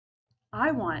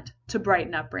I want to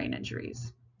brighten up brain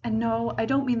injuries. And no, I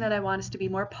don't mean that I want us to be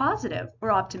more positive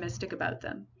or optimistic about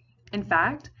them. In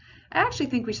fact, I actually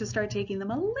think we should start taking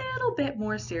them a little bit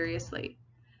more seriously.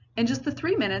 In just the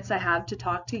 3 minutes I have to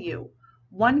talk to you,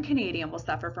 one Canadian will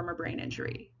suffer from a brain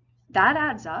injury. That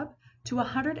adds up to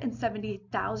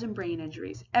 170,000 brain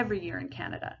injuries every year in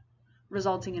Canada,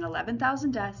 resulting in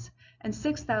 11,000 deaths and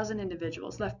 6,000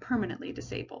 individuals left permanently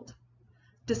disabled.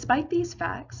 Despite these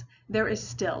facts, there is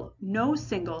still no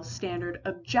single standard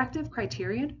objective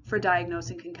criterion for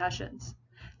diagnosing concussions.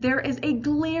 There is a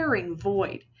glaring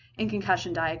void in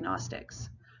concussion diagnostics.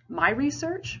 My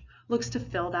research looks to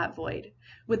fill that void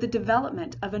with the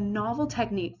development of a novel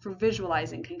technique for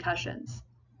visualizing concussions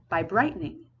by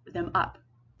brightening them up.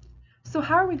 So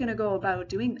how are we going to go about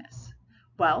doing this?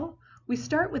 Well, we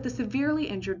start with the severely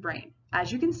injured brain,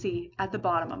 as you can see at the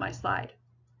bottom of my slide.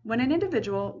 When an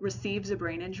individual receives a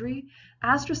brain injury,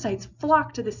 astrocytes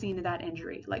flock to the scene of that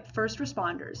injury, like first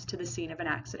responders to the scene of an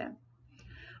accident.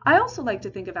 I also like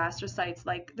to think of astrocytes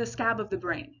like the scab of the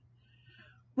brain.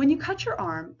 When you cut your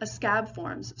arm, a scab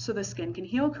forms so the skin can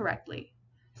heal correctly.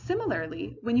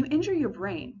 Similarly, when you injure your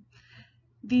brain,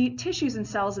 the tissues and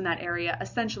cells in that area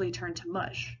essentially turn to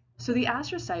mush. So the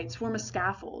astrocytes form a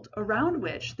scaffold around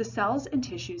which the cells and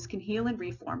tissues can heal and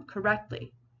reform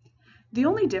correctly. The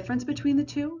only difference between the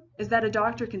two is that a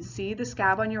doctor can see the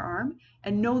scab on your arm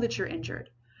and know that you're injured,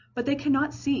 but they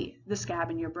cannot see the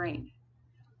scab in your brain.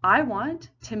 I want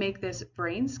to make this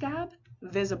brain scab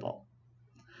visible.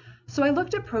 So I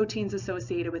looked at proteins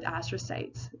associated with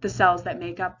astrocytes, the cells that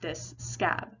make up this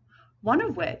scab, one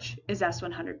of which is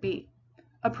S100B,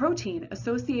 a protein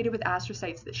associated with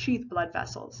astrocytes that sheath blood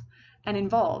vessels and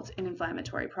involved in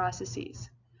inflammatory processes.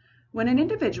 When an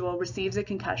individual receives a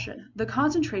concussion, the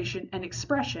concentration and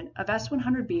expression of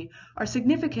S100B are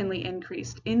significantly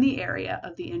increased in the area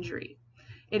of the injury.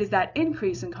 It is that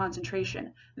increase in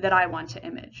concentration that I want to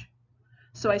image.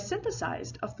 So I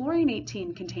synthesized a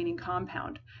fluorine-18 containing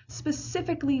compound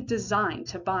specifically designed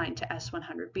to bind to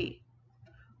S100B.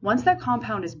 Once that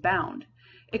compound is bound,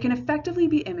 it can effectively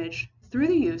be imaged through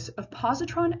the use of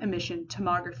positron emission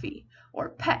tomography, or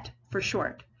PET for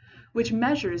short, which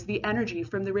measures the energy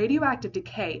from the radioactive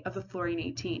decay of the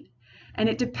fluorine-18, and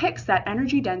it depicts that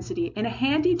energy density in a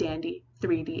handy-dandy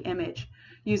 3D image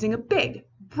using a big,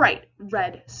 bright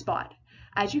red spot,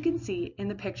 as you can see in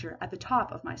the picture at the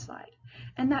top of my slide.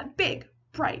 And that big,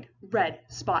 bright red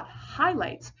spot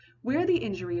highlights where the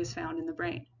injury is found in the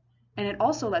brain, and it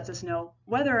also lets us know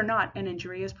whether or not an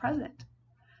injury is present.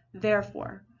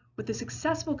 Therefore, with the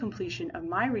successful completion of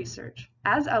my research,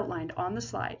 as outlined on the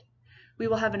slide, we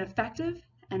will have an effective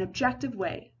and objective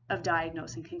way of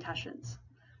diagnosing concussions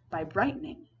by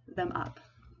brightening them up.